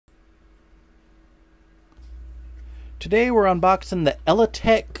Today we're unboxing the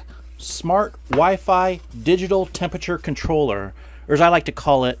Elitech Smart Wi-Fi Digital Temperature Controller, or as I like to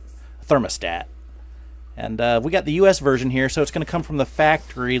call it, Thermostat. And we got the US version here, so it's going to come from the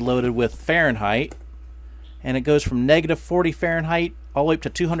factory loaded with Fahrenheit. And it goes from -40 Fahrenheit all the way up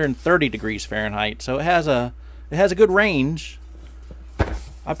to 230 degrees Fahrenheit. So it has a good range.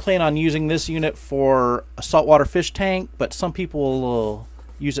 I plan on using this unit for a saltwater fish tank, but some people will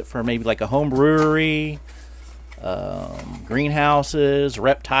use it for maybe like a home brewery, greenhouses,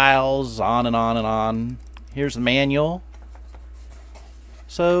 reptiles, on and on and on. Here's the manual.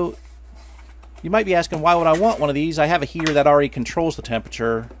 So you might be asking, why would I want one of these? I have a heater that already controls the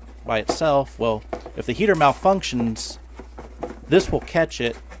temperature by itself. Well, if the heater malfunctions, this will catch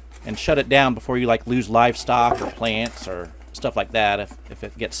it and shut it down before you like lose livestock or plants or stuff like that if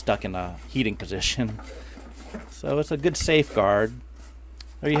it gets stuck in a heating position. So it's a good safeguard.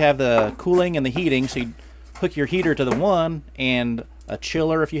 There you have the cooling and the heating. So you hook your heater to the one and a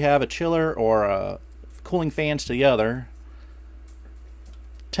chiller if you have a chiller, or cooling fans to the other.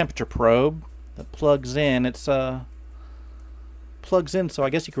 Temperature probe that plugs in. It's plugs in, so I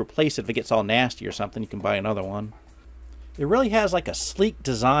guess you can replace it if it gets all nasty or something. You can buy another one. It really has like a sleek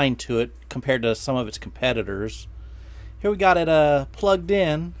design to it compared to some of its competitors. Here we got it plugged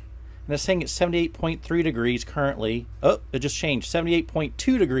in, and it's saying it's 78.3 degrees currently. Oh, it just changed.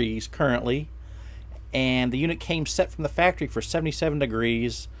 78.2 degrees currently. And the unit came set from the factory for 77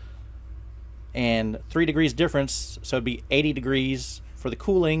 degrees and 3 degrees difference, so it'd be 80 degrees for the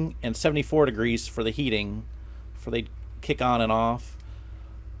cooling and 74 degrees for the heating, for they kick on and off.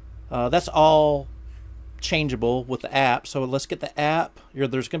 That's all changeable with the app. So let's get the app.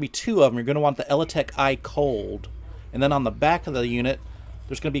 There's going to be two of them. You're going to want the Elitech iCold, and then on the back of the unit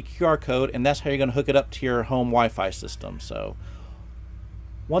there's going to be a QR code, and that's how you're going to hook it up to your home Wi-Fi system. So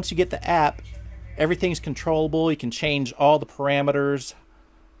once you get the app, everything's controllable. You can change all the parameters.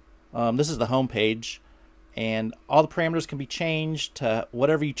 This is the home page, and all the parameters can be changed to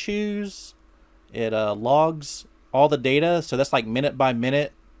whatever you choose. It logs all the data, so that's like minute by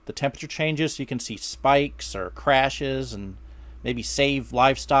minute the temperature changes, so you can see spikes or crashes and maybe save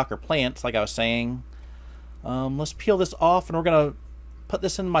livestock or plants like I was saying. Let's peel this off, and we're gonna put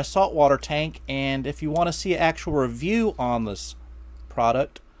this in my saltwater tank. And if you want to see an actual review on this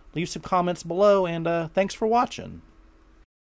product, leave some comments below, and thanks for watching.